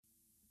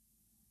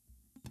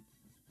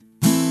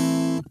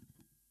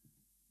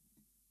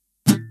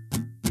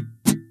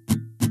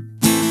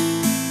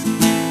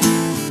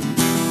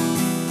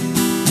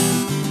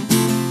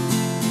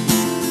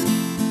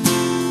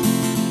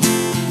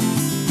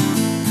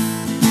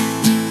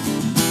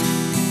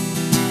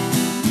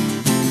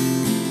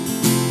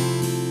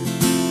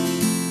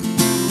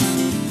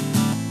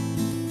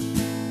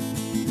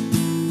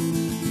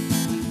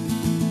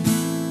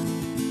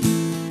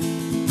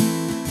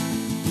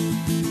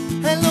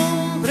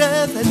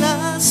de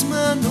las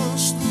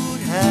manos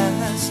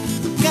duras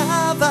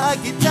tocaba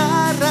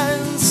guitarra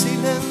en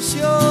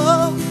silencio,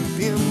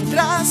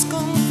 mientras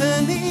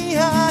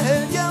contenía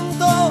el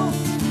llanto,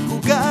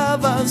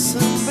 jugaba a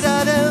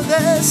sembrar el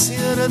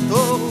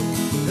desierto.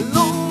 El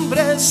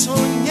hombre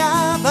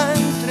soñaba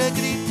entre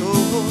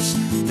gritos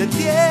de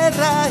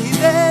tierra y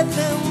de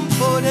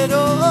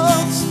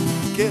temporeros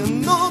que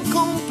no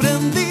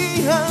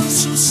comprendían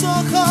sus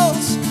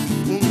ojos,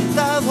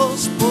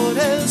 untados por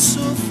el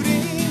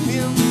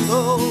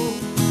sufrimiento.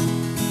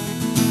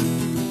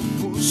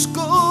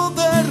 Buscó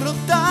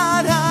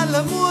derrotar a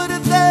la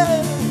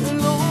muerte, el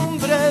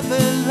hombre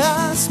de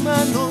las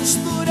manos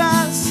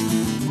duras.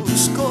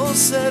 Buscó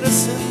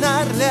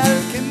cercenarle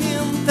al que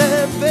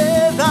miente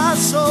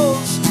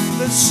pedazos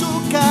de su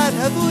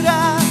cara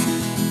dura,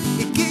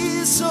 y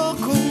quiso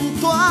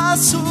junto a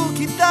su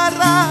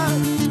guitarra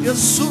y a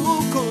su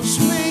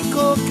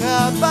cósmico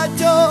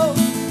caballo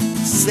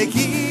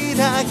seguir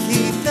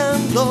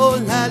agitando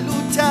la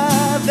lucha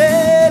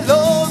de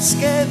los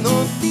que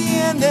no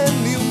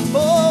tienen ni un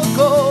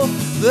poco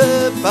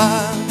de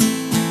paz.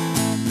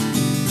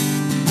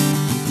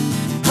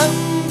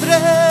 Hambre,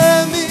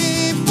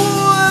 mi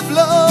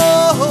pueblo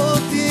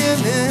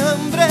tiene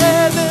hambre,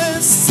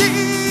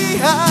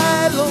 decía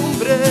el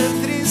hombre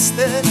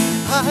triste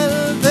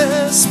al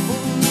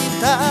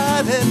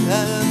despuntar el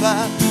alba,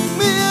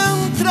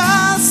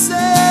 mientras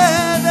se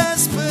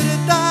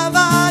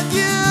despertaba y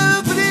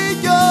el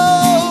brillo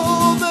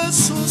de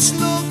sus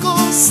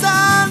locos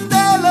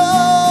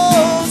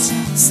anhelos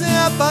se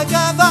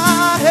apagaba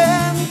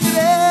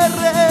entre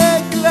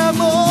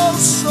reclamos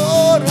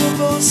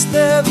sordos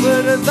de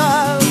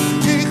verdad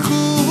y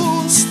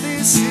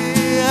justicia.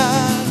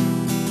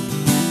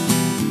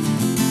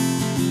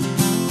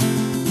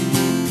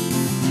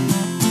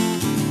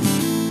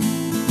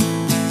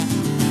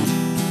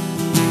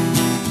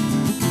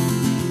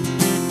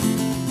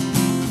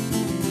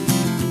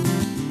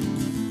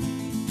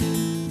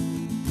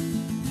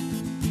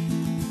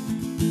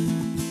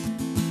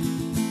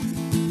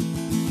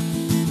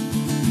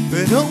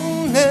 Pero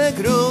un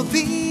negro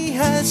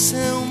día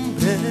ese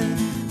hombre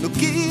no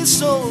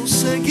quiso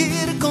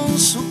seguir con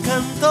su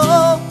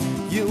canto,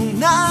 y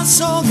una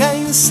soga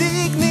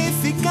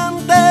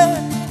insignificante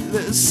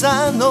le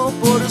sanó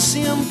por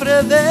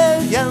siempre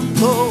del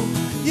llanto.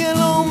 Y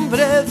el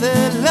hombre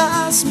de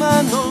las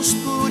manos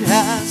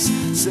duras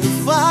se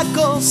fue a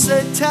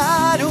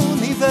cosechar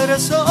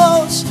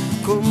universos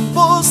con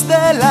voz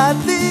de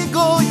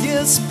látigo y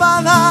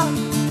espada,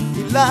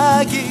 y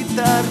la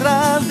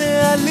guitarra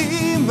de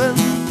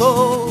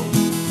alimento.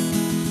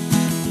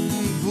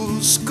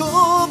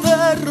 Buscó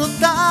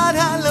derrotar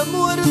a la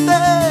muerte,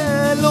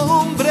 el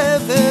hombre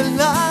de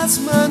las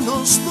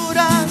manos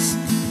duras.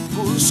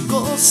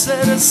 Buscó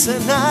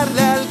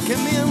cercenarle al que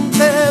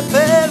miente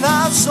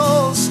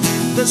pedazos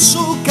de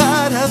su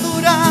cara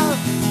dura,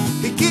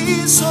 y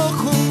quiso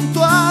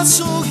junto a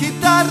su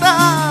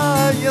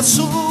guitarra y a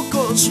su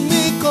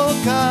cósmico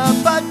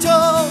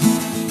caballo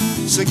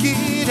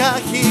seguir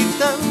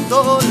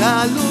agitando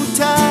la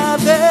lucha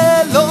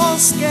de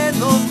los que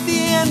no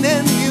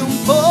tienen ni un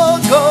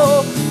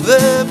poco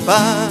de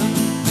paz.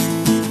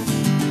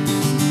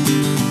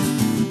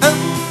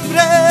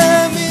 Hambre,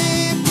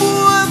 mi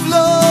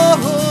pueblo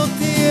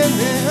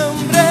tiene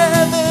hambre,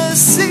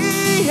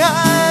 decía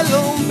el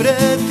hombre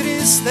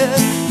triste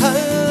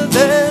al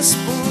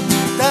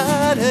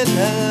despuntar el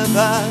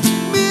alba,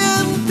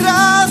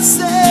 mientras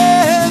se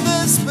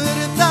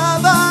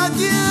despertaba y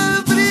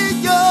el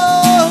brillo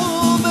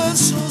de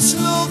sus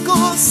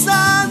locos